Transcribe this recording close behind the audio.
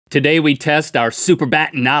Today we test our super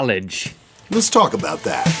bat knowledge. Let's talk about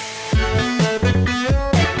that.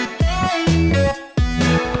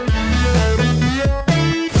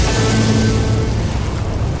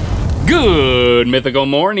 Good Mythical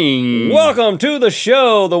Morning. Welcome to the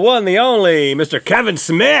show, the one, the only, Mr. Kevin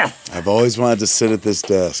Smith. I've always wanted to sit at this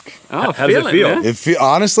desk. Oh, how does it feel? Man?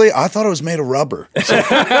 Honestly, I thought it was made of rubber.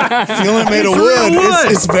 Feeling made of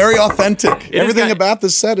wood. It's very authentic. Everything about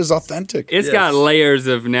this set is authentic. It's got layers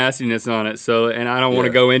of nastiness on it, and I don't want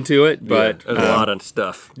to go into it, but there's a lot of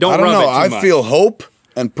stuff. I don't rub know. it too I much. feel hope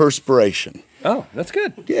and perspiration. Oh, that's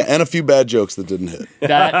good. Yeah, and a few bad jokes that didn't hit.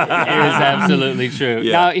 That is absolutely true.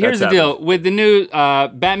 Yeah, now, here's the deal. With the new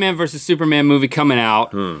Batman vs. Superman movie coming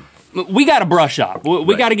out, we got to brush up.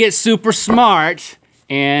 We got to get super smart,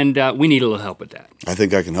 and we need a little help with that. I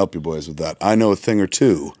think I can help you boys with that. I know a thing or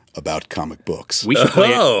two about comic books. We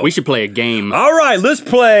should play a game. All right, let's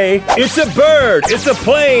play. It's a bird, it's a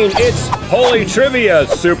plane, it's Holy Trivia,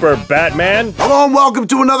 Super Batman. Hello and welcome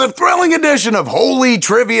to another thrilling edition of Holy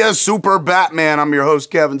Trivia Super Batman. I'm your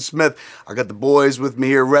host, Kevin Smith. I got the boys with me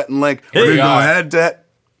here, Rhett and Link. We're gonna go head to head.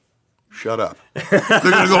 Shut up. They're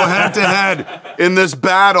gonna go head to head in this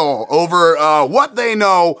battle over what they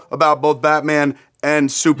know about both Batman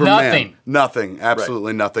and Superman. Nothing,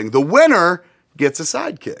 absolutely nothing. The winner gets a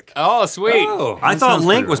sidekick. Oh, sweet. Oh, I thought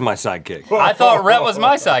Link was my sidekick. I thought Rhett was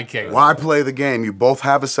my sidekick. Why play the game? You both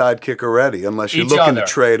have a sidekick already, unless you're Each looking other. to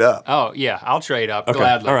trade up. Oh, yeah, I'll trade up Okay,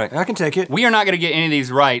 gladly. all right, I can take it. We are not gonna get any of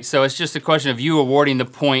these right, so it's just a question of you awarding the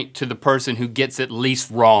point to the person who gets it least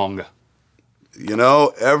wrong. You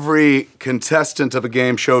know, every contestant of a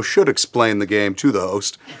game show should explain the game to the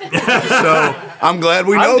host. So I'm glad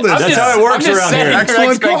we know this. That's how it works around here.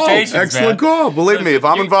 Excellent call. Expectations, Excellent call. Believe me, if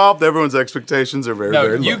I'm involved, everyone's expectations are very, No,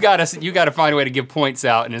 very low. you gotta find a way to give points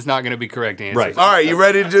out, and it's not gonna be correct answers. Right. All right, you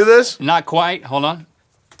ready to do this? Not quite. Hold on.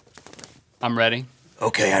 I'm ready.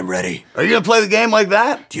 Okay, I'm ready. Are you gonna play the game like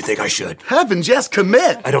that? Do you think I should? Heavens, yes,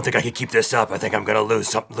 commit. I don't think I can keep this up. I think I'm gonna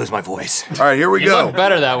lose my voice. All right, here we You go. look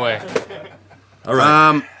better that way. All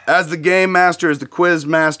right. As the game master, as the quiz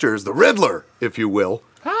master, as the Riddler, if you will.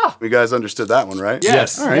 Ah. You guys understood that one, right?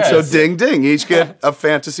 Yes. All right, Yes. so ding ding, each get a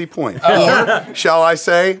fantasy point. Or, shall I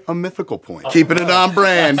say, a mythical point. Keeping it on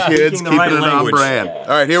brand, kids, Speaking the keeping right it on language. brand. All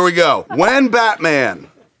right, here we go. When Batman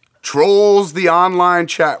trolls the online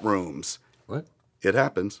chat rooms, What? it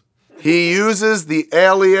happens, he uses the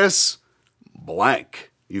alias blank.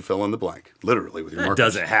 You fill in the blank, literally with your marker.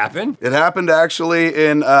 Does it happen? It happened actually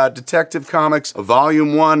in Detective Comics,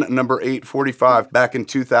 Volume 1, number 845, back in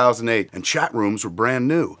 2008. And chat rooms were brand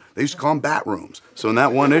new. They used to call them bat rooms. So in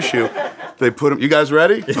that one issue, they put them. You guys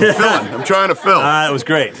ready? I'm filling. I'm trying to fill. That was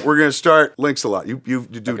great. We're gonna start Links a lot. You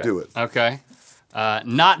do it. Okay.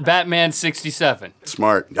 Not Batman 67.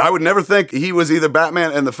 Smart. I would never think he was either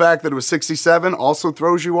Batman, and the fact that it was 67 also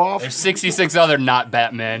throws you off. There's 66 other not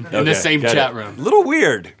Batmen in the same got chat it. room. Little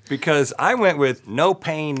weird, because I went with No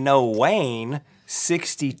Pain, No Wayne,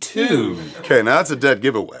 62. Okay, now that's a dead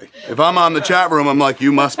giveaway. If I'm on the chat room, I'm like,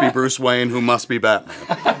 you must be Bruce Wayne, who must be Batman.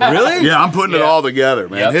 Really? Yeah, I'm putting it Yeah. all together,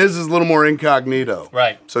 man. Yep. His is a little more incognito.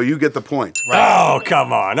 Right. So you get the point. Oh,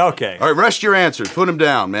 come on, okay. All right, rest your answers. Put them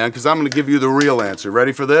down, man, because I'm going to give you the real answer.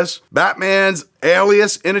 Ready for this? Batman's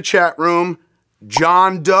alias in a chat room,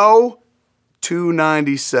 John Doe,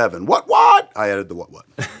 297. What? I added the what?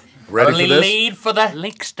 Ready Early for this? lead for the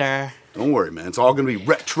Linkster. Don't worry, man. It's all going to be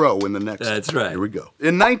retro in the next. That's right. Here we go.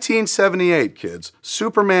 In 1978, kids,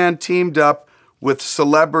 Superman teamed up with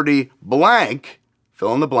celebrity blank,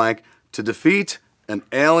 fill in the blank, to defeat an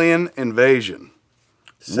alien invasion.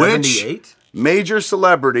 78? Which major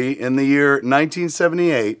celebrity in the year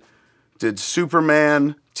 1978 did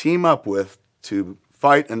Superman team up with to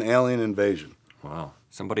fight an alien invasion? Wow.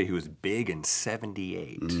 Somebody who was big in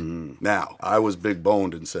 78. Now, I was big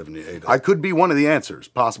boned in 78. I could be one of the answers,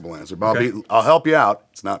 possible answer, but I'll help you out.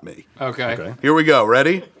 It's not me. Okay. Here we go.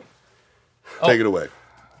 Ready? Take it away.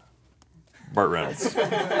 Burt Reynolds.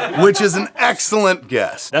 Which is an excellent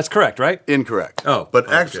guess. That's correct, right? Incorrect. Oh,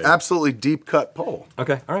 But okay. absolutely deep cut poll.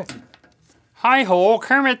 Okay, all right. Hi-ho,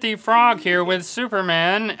 Kermit the Frog here with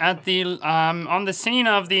Superman at the, on the scene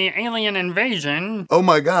of the alien invasion. Oh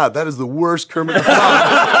my God, that is the worst Kermit the Frog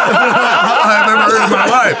I've ever heard in my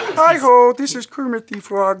life. Hi-ho, this is Kermit the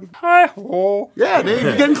Frog. Hi-ho. Yeah, dude,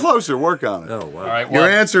 you're getting closer. Work on it. Oh, wow. All right, Your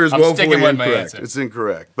well, answer is I'm woefully sticking with my incorrect. answer. It's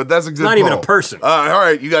incorrect, but that's a good not even a poll. person. All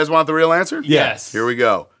right, you guys want the real answer? Yes. Here we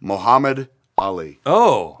go. Muhammad Ali.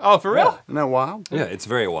 Oh. Oh, for real? Isn't that wild? Yeah, it's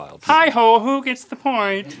very wild. Hi-ho, who gets the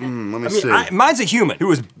point? Let me see. Mine's a human who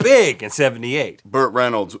was big in 78. Burt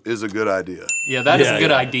Reynolds is a good idea. Yeah, that is a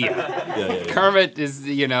good yeah. idea. Yeah. Kermit is,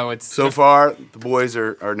 you know, it's... So far, the boys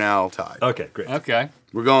are now tied. Okay, great. Okay.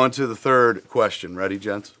 We're going to the third question. Ready,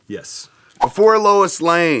 gents? Yes. Before Lois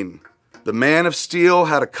Lane, the Man of Steel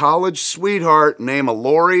had a college sweetheart named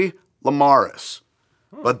Lori Lamaris.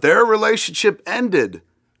 But their relationship ended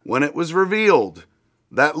when it was revealed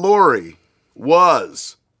that Lori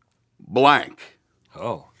was blank.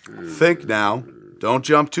 Oh. Think now. Don't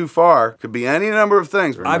jump too far. Could be any number of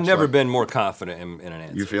things. I've never been more confident in an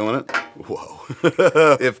answer. You feeling it? Whoa.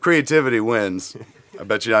 If creativity wins, I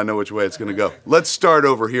bet you I know which way it's gonna go. Let's start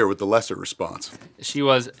over here with the lesser response. She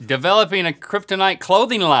was developing a kryptonite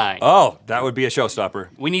clothing line. Oh, that would be a showstopper.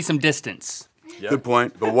 We need some distance. Good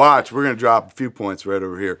point. But watch, we're gonna drop a few points right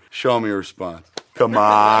over here. Show me your response. Come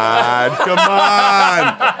on, come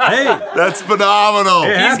on. Hey, That's phenomenal.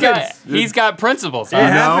 He's got principles. it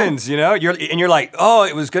happens, you know? You're like, oh,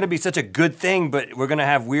 it was gonna be such a good thing, but we're gonna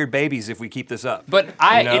have weird babies if we keep this up. But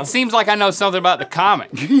You know? it seems like I know something about the comic.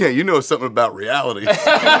 Yeah, you know something about reality.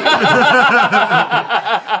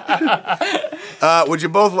 Would you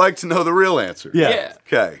both like to know the real answer? Yeah.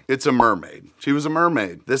 Okay, it's a mermaid. She was a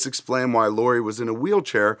mermaid. This explained why Lori was in a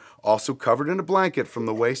wheelchair, also covered in a blanket from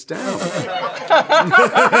the waist down. Hold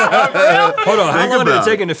on, how long did it about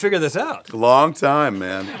take him to figure this out? Long time,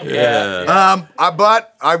 man. Yeah.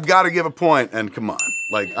 But I've got to give a point, and come on.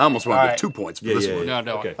 Like, I almost want to give 2 points for this one. No,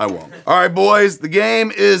 no. Okay. I won't. All right, boys, the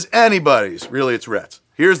game is anybody's. Really, it's Rhett's.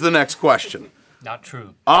 Here's the next question. Not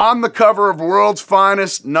true. On the cover of World's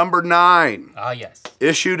Finest, number 9, Ah, yes.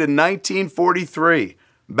 issued in 1943,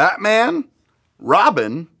 Batman,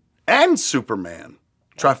 Robin, and Superman,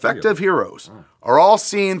 trifecta of heroes, are all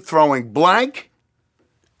seen throwing blank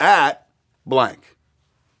at blank.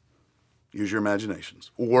 Use your imaginations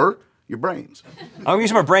or your brains. I'm gonna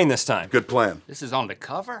use my brain this time. Good plan. This is on the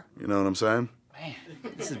cover? You know what I'm saying? Man,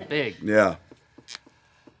 this is big. Yeah.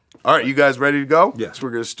 All right, you guys ready to go? Yes. So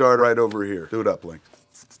we're going to start right over here. Do it up, Link.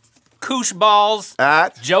 Koosh balls,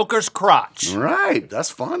 At. Joker's crotch. All right,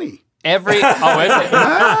 that's funny. Oh, is it?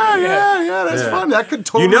 Yeah, that's funny. That could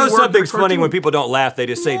totally You know work something's in a funny when cartoon. people don't laugh. They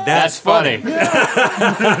just say, That's funny.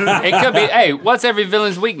 It could be, hey, what's every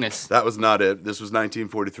villain's weakness? That was not it. This was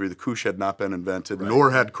 1943. The koosh had not been invented,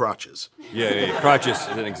 nor had crotches. Yeah. Crotches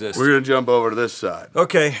didn't exist. We're going to jump over to this side.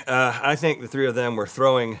 Okay, I think the three of them were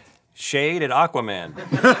throwing shade at Aquaman.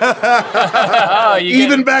 Oh,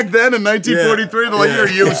 Even back then in 1943, they're like, you're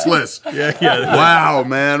useless. Yeah. Wow,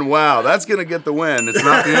 man, wow. That's going to get the win. It's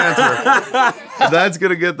not the answer. That's going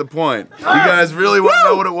to get the point. You guys really want to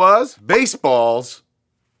know what it was? Baseballs.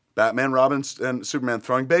 Batman, Robin, and Superman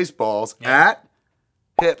throwing baseballs at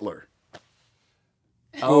Hitler.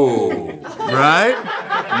 Oh.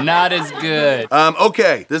 Right? Not as good.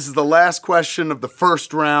 Okay, this is the last question of the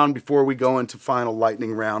first round before we go into final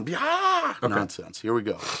lightning round. Nonsense. Here we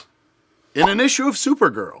go. In an issue of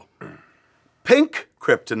Supergirl, pink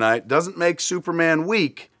kryptonite doesn't make Superman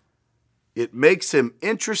weak. It makes him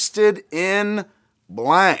interested in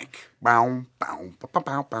blank. Pink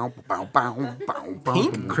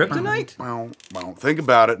Kryptonite? Think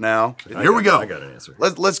about it now. Here we go. I got an answer.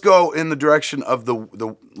 Let's go in the direction of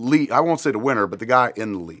the lead. I won't say the winner, but the guy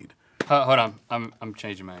in the lead. Hold on, I'm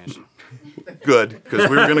changing my answer. Good, because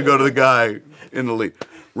we were going to go to the guy in the lead.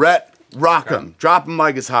 Rhett, rock him. Drop him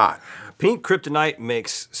like it's hot. Pink kryptonite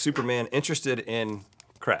makes Superman interested in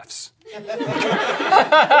crafts.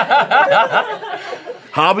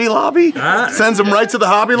 Hobby Lobby? Sends him right to the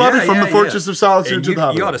Hobby Lobby from the Fortress of Solitude to the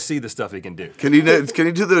Hobby You ought Lobby. to see the stuff he can do. Can he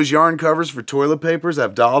do those yarn covers for toilet papers?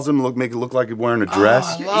 Have dolls in them make it look like he's wearing a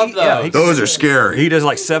dress? Love those. Those are scary. He does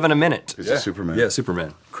like 7 a minute. This is Superman. Yeah,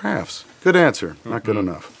 Superman. Crafts. Good answer. Not good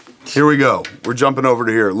enough. Here we go. We're jumping over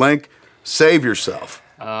to here. Link, save yourself.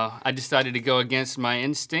 I decided to go against my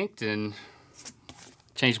instinct and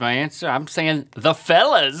change my answer. I'm saying the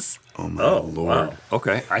fellas. Oh, my Lord. Wow.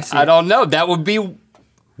 Okay, I see. I don't know. That would be...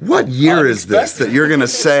 What year is this that you're going to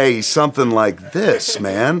say something like this,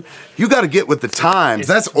 man? You got to get with the times.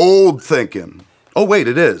 That's old thinking. Oh, wait,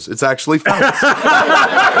 it is. It's actually fellas.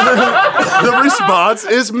 The response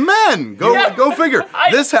is men. Go figure.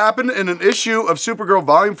 This happened in an issue of Supergirl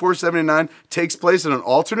Volume 479, takes place in an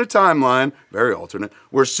alternate timeline, very alternate,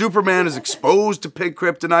 where Superman is exposed to pink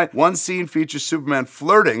kryptonite. One scene features Superman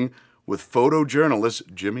flirting with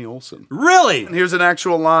photojournalist Jimmy Olsen. Really? And here's an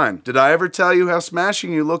actual line. Did I ever tell you how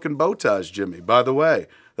smashing you look in bow ties, Jimmy? By the way,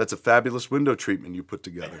 that's a fabulous window treatment you put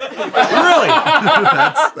together. Really?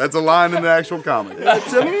 That's a line in the actual comic.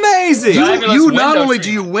 That's amazing. You not only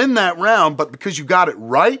do you win that round, but because you got it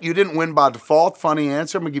right, you didn't win by default. Funny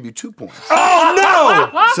answer. I'm gonna give you 2 points. Oh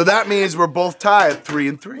no! So that means we're both tied at 3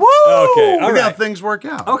 and 3. Woo! Okay, all Look how right. things work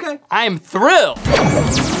out. Okay. I am thrilled.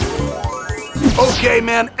 Okay,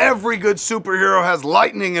 man, every good superhero has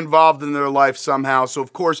lightning involved in their life somehow, so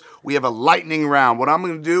of course we have a lightning round. What I'm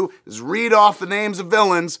gonna do is read off the names of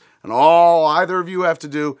villains, and all either of you have to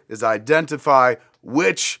do is identify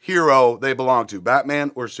which hero they belong to,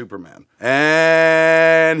 Batman or Superman.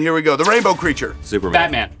 And here we go. The Rainbow Creature.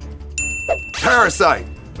 Superman. Batman. Parasite.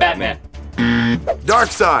 Batman.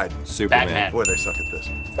 Darkseid. Superman. Batman. Boy, they suck at this.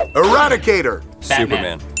 Eradicator.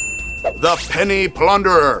 Superman. The Penny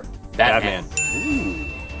Plunderer. Batman.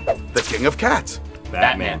 The King of Cats.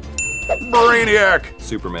 Batman. Brainiac.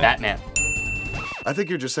 Superman. Batman. I think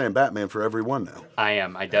you're just saying Batman for every one now. I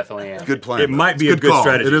am. I definitely am. Good plan. It might be It's a good call.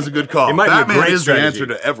 strategy. It is a good call. It might be a Batman great is strategy. the answer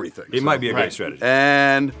to everything. It might be a Right. great strategy.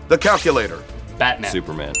 And the Calculator. Batman.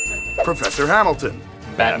 Superman. Professor Hamilton.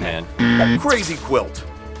 Batman. Crazy Quilt.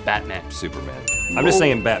 Batman. Superman. I'm just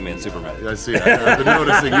saying Batman, Superman. I see. I've been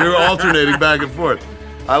noticing. You're alternating back and forth.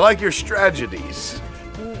 I like your strategies.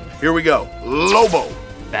 Here we go. Lobo.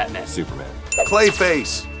 Batman. Superman.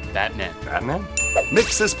 Clayface. Batman. Batman?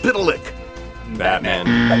 Mixus Pitalik.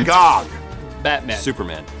 Batman. Gog. Batman.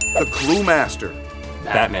 Superman. The Clue Master.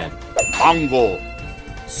 Batman. Mongol.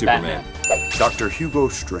 Superman. Dr. Hugo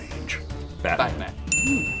Strange. Batman.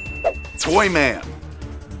 Batman. Toyman.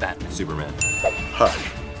 Batman. Superman.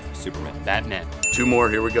 Hush. Superman. Batman. 2 more.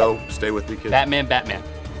 Here we go. Stay with me, kids. Batman. Batman.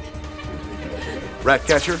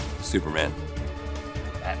 Ratcatcher. Superman.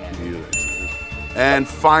 Batman. And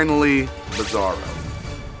finally, Bizarro.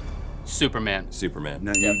 Superman. Superman.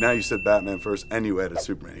 Now you said Batman first, and you added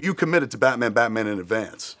Superman. You committed to Batman in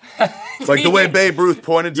advance. Like the way Babe Ruth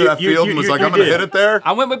pointed to that field and was like, I'm going to hit it there.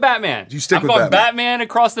 I went with Batman. You stick I'm with going Batman. Batman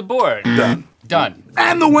across the board. Done. Done.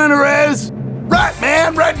 And the winner is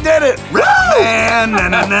Ratman. Rat did it. Ratman.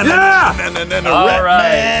 All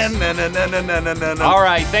right. Ratman. All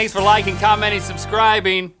right. Thanks for liking, commenting,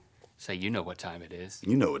 subscribing. So you know what time it is.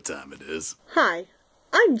 You know what time it is. Hi,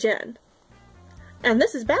 I'm Jen. And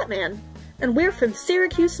this is Batman. And we're from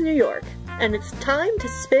Syracuse, New York. And it's time to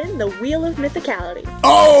spin the wheel of mythicality.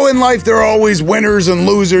 Oh, in life there are always winners and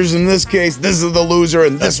losers. In this case, this is the loser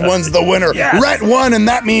and this one's the winner. Yes. Rhett won, and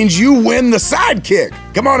that means you win the sidekick.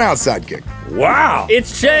 Come on out, sidekick. Wow.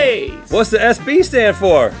 It's Chase. What's the SB stand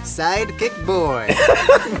for? Sidekick boy.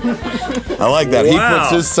 I like that. Wow. He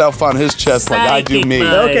puts himself on his chest like I do Sidekick me. boy.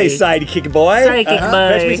 Okay, sidekick boy. Sidekick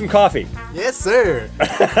boy. Fetch me some coffee. Yes, sir.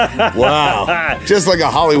 Wow. Just like a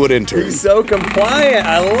Hollywood intern. He's so compliant.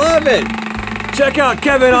 I love it. Check out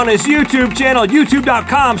Kevin on his YouTube channel,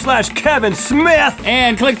 youtube.com/Kevin Smith.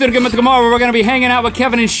 And click through to Mythical Morning where we're going to be hanging out with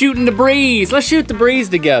Kevin and shooting the breeze. Let's shoot the breeze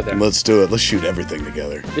together. Let's do it. Let's shoot everything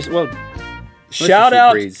together. Shout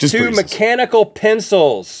out Just to breezes. Mechanical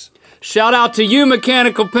Pencils. Shout out to you,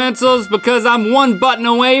 Mechanical Pencils, because I'm one button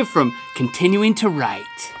away from continuing to write.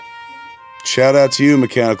 Shout out to you,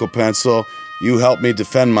 Mechanical Pencil. You helped me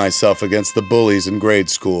defend myself against the bullies in grade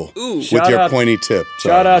school. With Shout your out- pointy tip.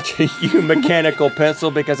 Shout out to you, Mechanical Pencil,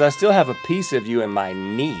 because I still have a piece of you in my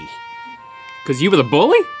knee. Because you were the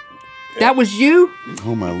bully? That was you?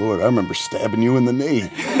 Oh my lord, I remember stabbing you in the knee.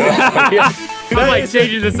 I'm like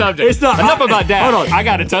changing the subject. It's not- Enough about that. Hold on. I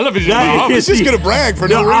got a television. That in my is- office. He's just gonna brag for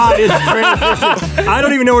no The reason. oddest transition. I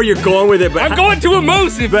don't even know where you're going with it, but I'm going to a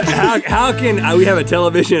moose. But how can we have a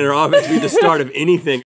television in our office be the start of anything?